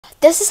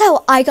This is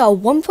how I got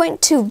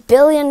 1.2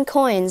 billion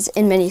coins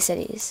in many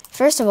cities.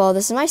 First of all,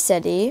 this is my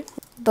city,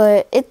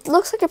 but it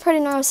looks like a pretty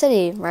normal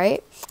city,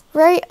 right?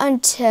 Right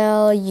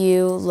until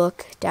you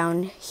look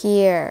down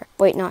here.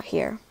 Wait, not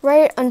here.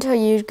 Right until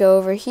you go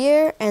over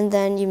here, and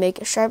then you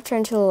make a sharp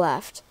turn to the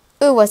left.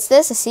 Ooh, what's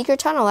this? A secret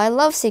tunnel. I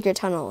love secret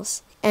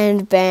tunnels.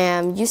 And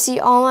bam, you see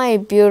all my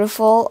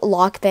beautiful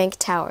Lock Bank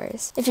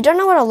towers. If you don't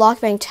know what a Lock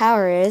Bank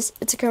tower is,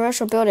 it's a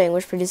commercial building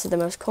which produces the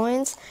most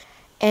coins,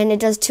 and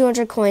it does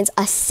 200 coins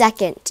a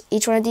second.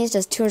 Each one of these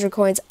does 200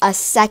 coins a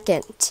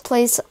second.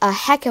 Place a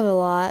heck of a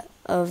lot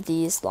of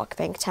these Lock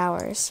Bank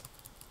towers.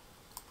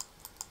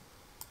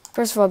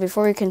 First of all,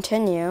 before we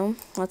continue,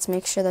 let's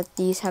make sure that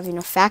these have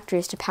enough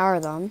factories to power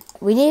them.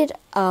 We need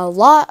a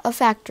lot of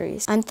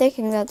factories. I'm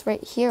thinking that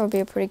right here would be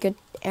a pretty good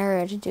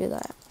area to do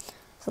that.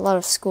 There's a lot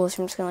of schools,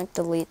 so I'm just going to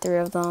delete 3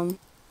 of them.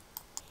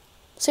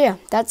 So yeah,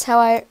 that's how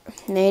I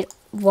made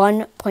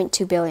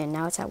 1.2 billion.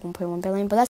 Now it's at 1.1 billion, but that's